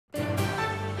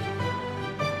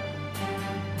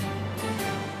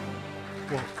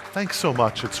Thanks so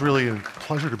much. It's really a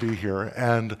pleasure to be here,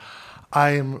 and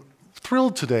I'm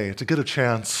thrilled today to get a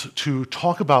chance to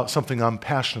talk about something I'm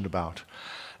passionate about,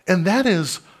 and that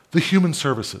is the human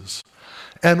services.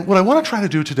 And what I want to try to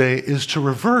do today is to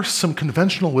reverse some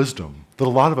conventional wisdom that a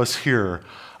lot of us hear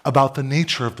about the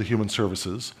nature of the human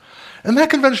services. And that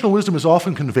conventional wisdom is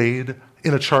often conveyed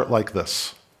in a chart like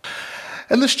this.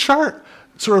 And this chart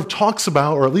sort of talks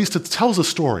about, or at least it tells a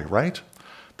story, right?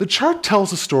 The chart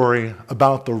tells a story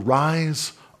about the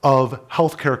rise of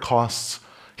healthcare costs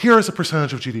here as a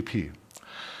percentage of GDP.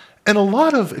 And a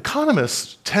lot of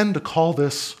economists tend to call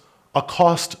this a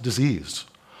cost disease.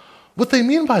 What they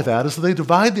mean by that is that they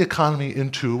divide the economy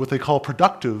into what they call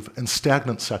productive and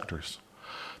stagnant sectors.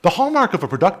 The hallmark of a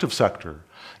productive sector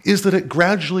is that it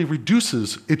gradually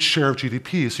reduces its share of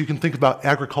GDP. So you can think about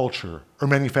agriculture or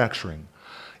manufacturing.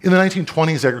 In the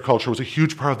 1920s, agriculture was a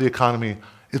huge part of the economy.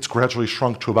 It's gradually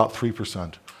shrunk to about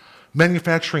 3%.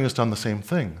 Manufacturing has done the same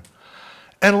thing.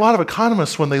 And a lot of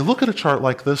economists, when they look at a chart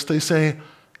like this, they say,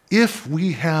 if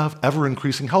we have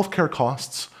ever-increasing healthcare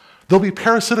costs, they'll be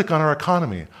parasitic on our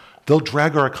economy. They'll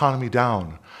drag our economy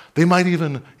down. They might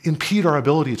even impede our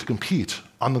ability to compete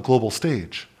on the global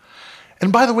stage.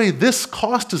 And by the way, this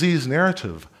cost disease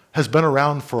narrative has been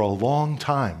around for a long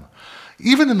time.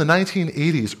 Even in the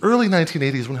 1980s, early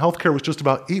 1980s, when healthcare was just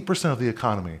about 8% of the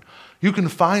economy, you can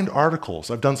find articles,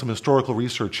 I've done some historical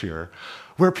research here,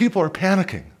 where people are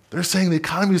panicking. They're saying the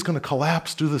economy is going to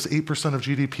collapse due to this 8% of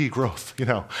GDP growth, or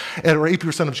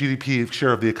 8% of GDP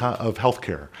share of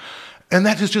healthcare. And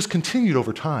that has just continued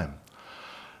over time.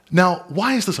 Now,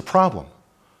 why is this a problem?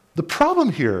 The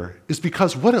problem here is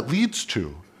because what it leads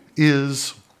to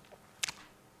is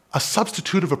a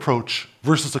substitutive approach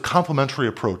versus a complementary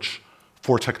approach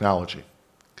for technology.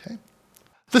 Okay?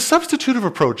 The substitutive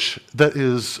approach that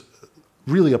is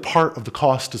really a part of the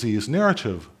cost disease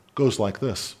narrative goes like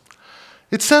this.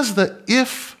 It says that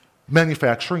if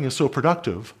manufacturing is so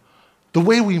productive, the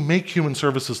way we make human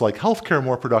services like healthcare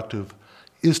more productive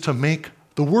is to make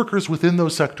the workers within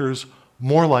those sectors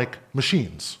more like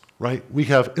machines, right? We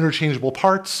have interchangeable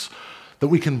parts that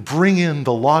we can bring in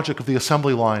the logic of the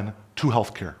assembly line to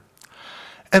healthcare.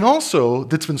 And also,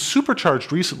 that's been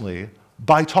supercharged recently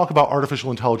by talk about artificial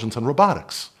intelligence and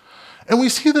robotics. And we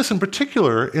see this in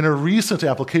particular in a recent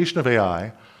application of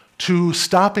AI to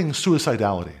stopping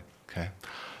suicidality. Okay?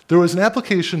 There was an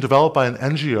application developed by an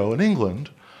NGO in England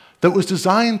that was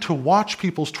designed to watch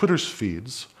people's Twitter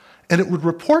feeds, and it would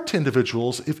report to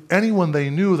individuals if anyone they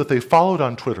knew that they followed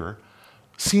on Twitter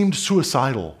seemed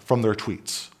suicidal from their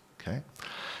tweets. Okay?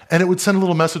 And it would send a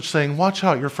little message saying, watch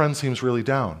out, your friend seems really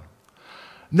down.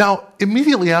 Now,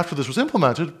 immediately after this was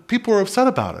implemented, people were upset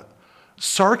about it.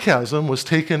 Sarcasm was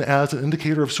taken as an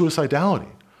indicator of suicidality.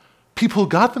 People who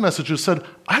got the messages said,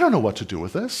 I don't know what to do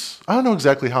with this. I don't know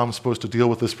exactly how I'm supposed to deal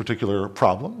with this particular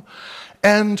problem.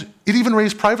 And it even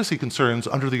raised privacy concerns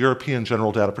under the European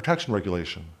General Data Protection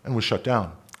Regulation and was shut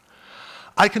down.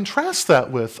 I contrast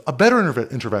that with a better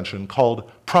intervention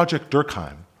called Project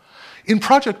Durkheim. In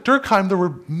Project Durkheim, there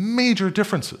were major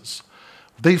differences.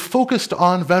 They focused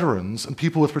on veterans and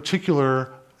people with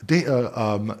particular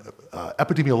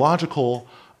epidemiological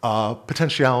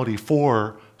potentiality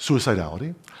for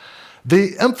suicidality.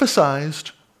 They emphasized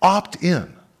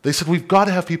opt-in. They said, we've got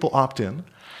to have people opt in.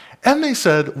 And they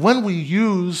said, when we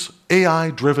use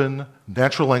AI-driven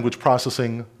natural language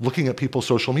processing, looking at people's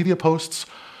social media posts,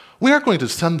 we aren't going to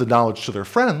send the knowledge to their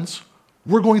friends.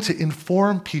 We're going to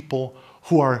inform people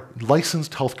who are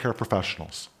licensed healthcare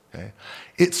professionals. Okay?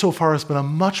 It so far has been a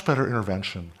much better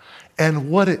intervention.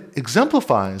 And what it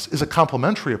exemplifies is a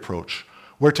complementary approach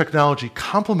where technology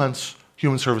complements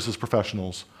human services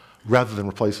professionals rather than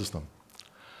replaces them.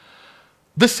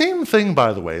 The same thing,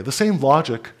 by the way, the same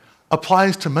logic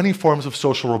applies to many forms of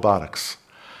social robotics.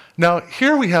 Now,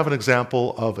 here we have an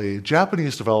example of a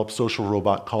Japanese-developed social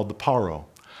robot called the Paro.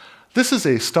 This is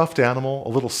a stuffed animal, a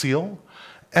little seal,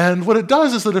 and what it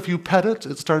does is that if you pet it,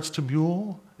 it starts to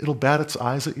mewl, it'll bat its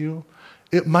eyes at you.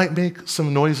 It might make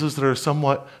some noises that are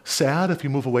somewhat sad if you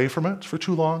move away from it for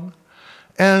too long.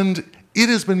 And it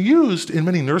has been used in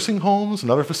many nursing homes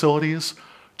and other facilities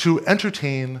to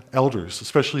entertain elders,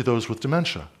 especially those with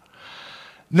dementia.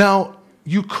 Now,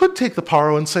 you could take the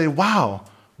Paro and say, wow,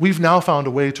 we've now found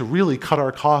a way to really cut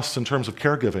our costs in terms of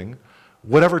caregiving.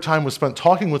 Whatever time was spent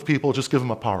talking with people, just give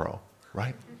them a Paro,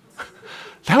 right?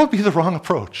 That would be the wrong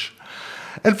approach.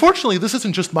 And fortunately, this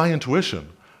isn't just my intuition.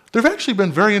 There have actually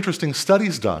been very interesting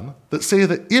studies done that say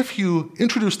that if you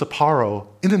introduce the paro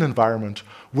in an environment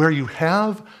where you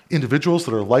have individuals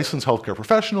that are licensed healthcare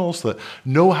professionals that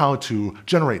know how to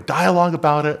generate dialogue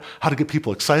about it, how to get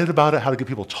people excited about it, how to get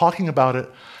people talking about it,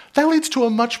 that leads to a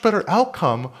much better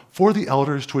outcome for the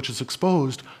elders to which it's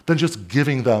exposed than just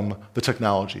giving them the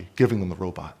technology, giving them the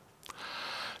robot.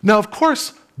 Now, of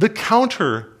course, the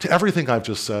counter to everything I've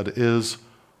just said is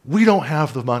we don't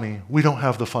have the money, we don't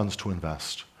have the funds to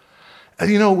invest. And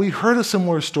you know, we heard a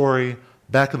similar story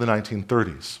back in the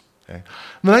 1930s. Okay?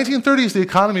 In the 1930s, the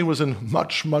economy was in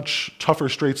much, much tougher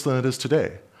straits than it is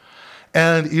today.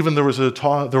 And even there was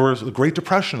a Great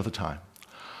Depression at the time.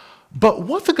 But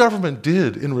what the government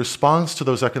did in response to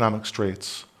those economic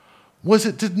straits was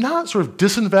it did not sort of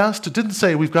disinvest. It didn't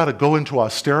say we've got to go into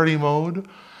austerity mode.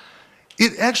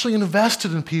 It actually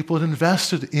invested in people. It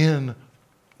invested in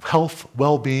health,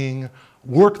 well-being,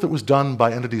 work that was done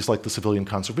by entities like the Civilian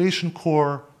Conservation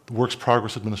Corps, the Works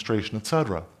Progress Administration, et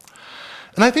cetera.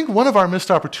 And I think one of our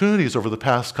missed opportunities over the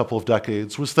past couple of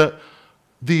decades was that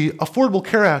the Affordable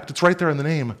Care Act, it's right there in the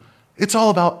name, it's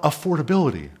all about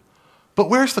affordability. But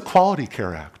where's the Quality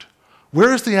Care Act?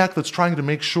 Where is the act that's trying to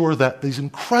make sure that these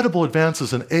incredible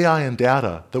advances in AI and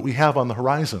data that we have on the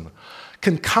horizon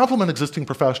can complement existing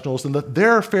professionals and that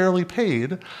they're fairly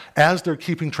paid as they're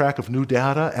keeping track of new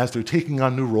data, as they're taking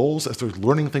on new roles, as they're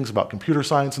learning things about computer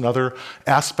science and other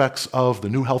aspects of the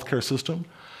new healthcare system?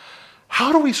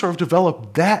 How do we sort of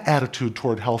develop that attitude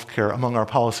toward healthcare among our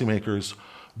policymakers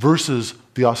versus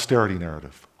the austerity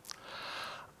narrative?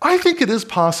 I think it is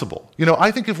possible. You know,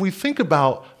 I think if we think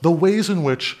about the ways in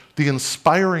which the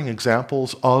inspiring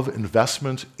examples of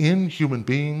investment in human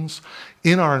beings,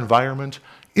 in our environment,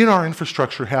 in our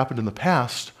infrastructure happened in the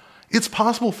past, it's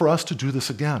possible for us to do this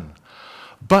again.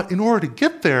 But in order to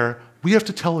get there, we have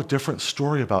to tell a different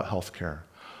story about healthcare.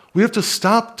 We have to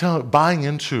stop buying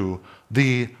into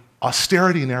the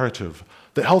austerity narrative,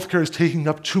 that healthcare is taking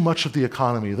up too much of the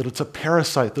economy, that it's a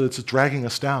parasite, that it's dragging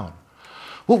us down.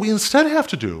 What we instead have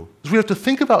to do is we have to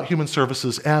think about human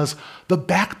services as the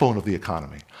backbone of the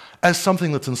economy, as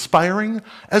something that's inspiring,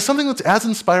 as something that's as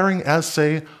inspiring as,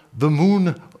 say, the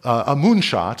moon, a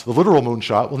moonshot, the literal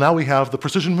moonshot. Well, now we have the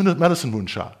precision medicine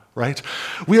moonshot, right?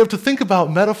 We have to think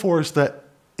about metaphors that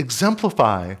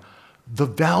exemplify the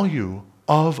value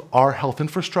of our health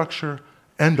infrastructure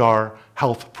and our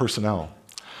health personnel.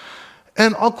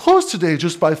 And I'll close today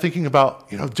just by thinking about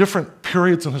different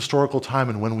periods in historical time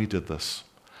and when we did this.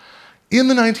 In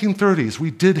the 1930s,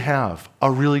 we did have a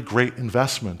really great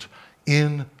investment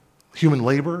in human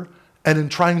labor and in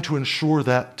trying to ensure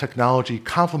that technology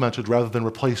complemented rather than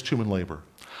replaced human labor.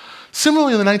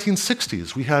 Similarly, in the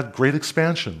 1960s, we had great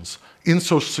expansions in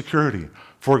Social Security,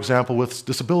 for example, with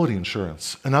disability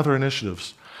insurance and other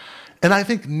initiatives. And I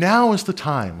think now is the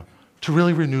time to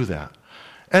really renew that.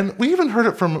 And we even heard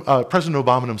it from President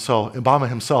Obama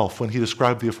himself when he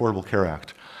described the Affordable Care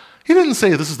Act. He didn't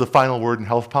say this is the final word in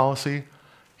health policy.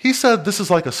 He said this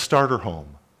is like a starter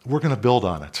home. We're going to build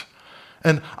on it.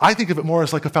 And I think of it more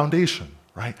as like a foundation,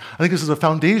 right? I think this is a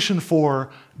foundation for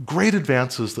great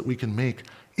advances that we can make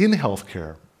in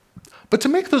healthcare. But to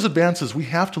make those advances, we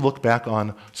have to look back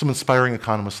on some inspiring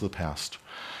economists of the past.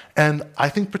 And I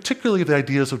think particularly the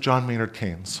ideas of John Maynard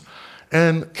Keynes.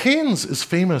 And Keynes is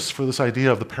famous for this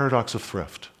idea of the paradox of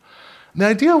thrift. And the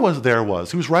idea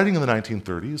was, he was writing in the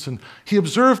 1930s, and he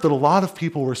observed that a lot of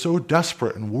people were so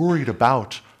desperate and worried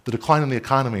about the decline in the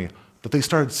economy that they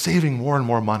started saving more and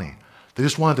more money. They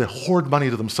just wanted to hoard money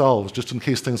to themselves just in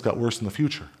case things got worse in the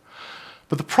future.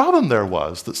 But the problem there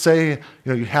was that, say,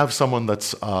 you have someone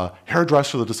that's a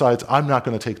hairdresser that decides, I'm not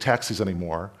going to take taxis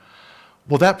anymore.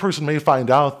 Well, that person may find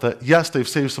out that, yes, they've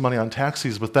saved some money on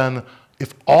taxis, but then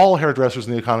if all hairdressers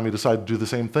in the economy decide to do the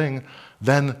same thing,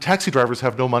 then taxi drivers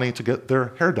have no money to get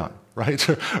their hair done, right?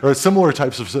 Or similar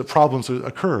types of problems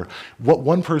occur. What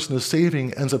one person is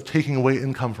saving ends up taking away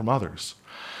income from others.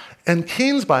 And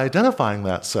Keynes, by identifying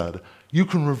that, said, you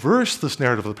can reverse this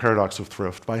narrative of the paradox of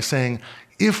thrift by saying,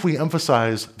 if we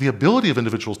emphasize the ability of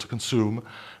individuals to consume,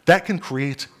 that can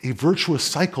create a virtuous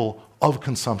cycle of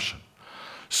consumption.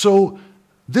 So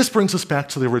this brings us back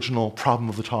to the original problem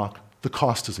of the talk, the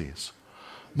cost disease.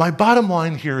 My bottom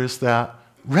line here is that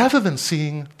rather than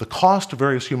seeing the cost of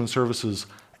various human services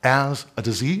as a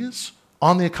disease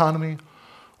on the economy,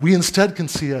 we instead can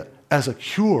see it as a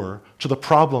cure to the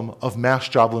problem of mass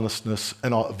joblessness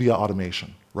and via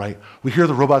automation, right? We hear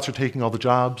the robots are taking all the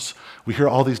jobs. We hear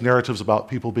all these narratives about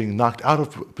people being knocked out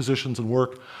of positions and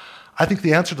work. I think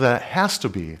the answer to that has to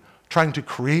be trying to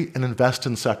create and invest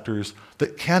in sectors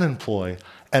that can employ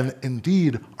and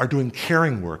indeed are doing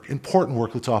caring work, important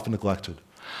work that's often neglected.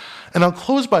 And I'll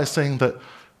close by saying that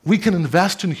we can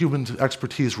invest in human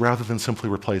expertise rather than simply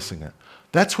replacing it.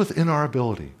 That's within our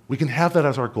ability. We can have that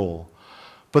as our goal.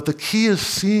 But the key is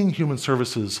seeing human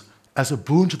services as a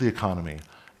boon to the economy,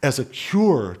 as a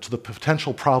cure to the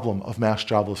potential problem of mass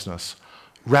joblessness,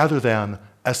 rather than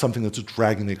as something that's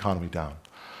dragging the economy down.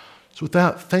 So with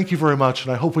that, thank you very much,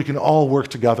 and I hope we can all work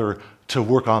together to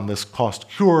work on this cost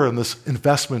cure and this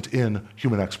investment in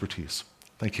human expertise.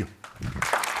 Thank you.